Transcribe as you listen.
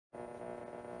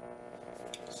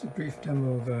It's a brief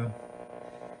demo of a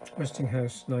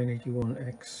Westinghouse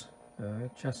 981X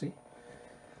chassis.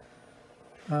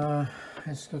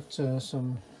 It's got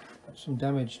some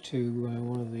damage to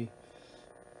one of the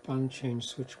bandchange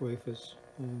switch wafers,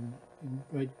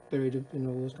 right buried in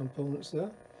all those components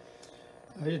there.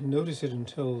 I didn't notice it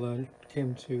until I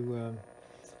came to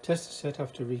test the set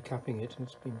after recapping it.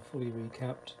 It's been fully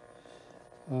recapped.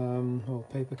 All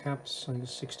paper caps, I think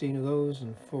 16 of those,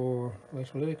 and 4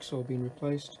 electrolytics all been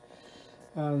replaced.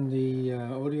 And the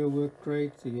audio worked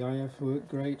great, the IF worked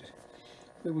great.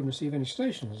 It wouldn't receive any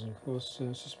stations, and of course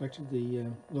suspected the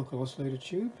local oscillator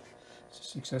tube.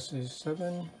 It's a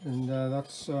 6S7, and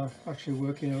that's actually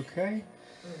working okay.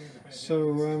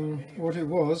 So what it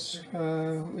was,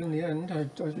 in the end, I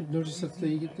noticed that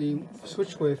the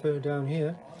switch wafer down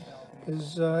here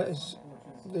is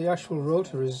the actual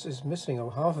rotor is missing,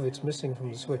 or half of it's missing from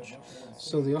the switch.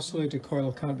 So the oscillator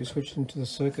coil can't be switched into the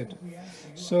circuit.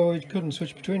 So it couldn't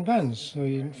switch between bands. So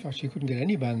in fact you couldn't get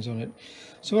any bands on it.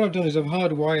 So what I've done is I've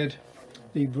hardwired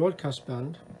the broadcast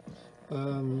band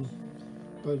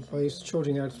by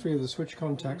sorting out 3 of the switch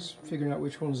contacts, figuring out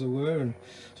which ones there were, and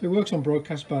so it works on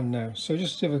broadcast band now. So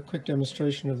just to have a quick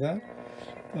demonstration of that.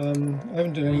 I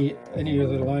haven't done any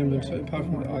other alignment apart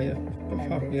from the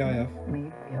IF.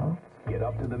 Get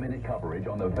up to the minute coverage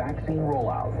on the vaccine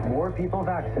rollout. More people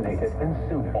vaccinated than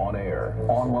soon. On air,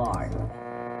 online.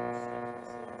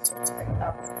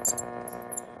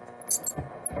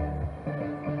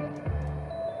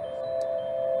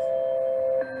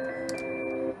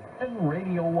 And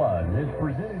Radio 1 is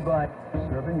presented by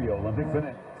serving the Olympic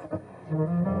Banana.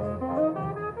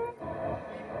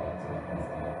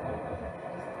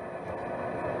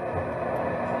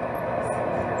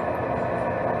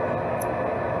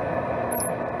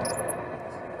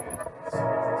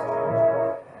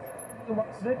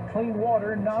 That clean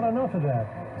water, not enough of that.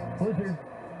 Blizzard.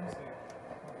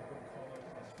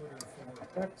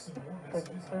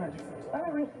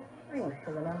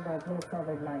 For the number of new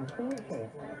COVID-19 cases,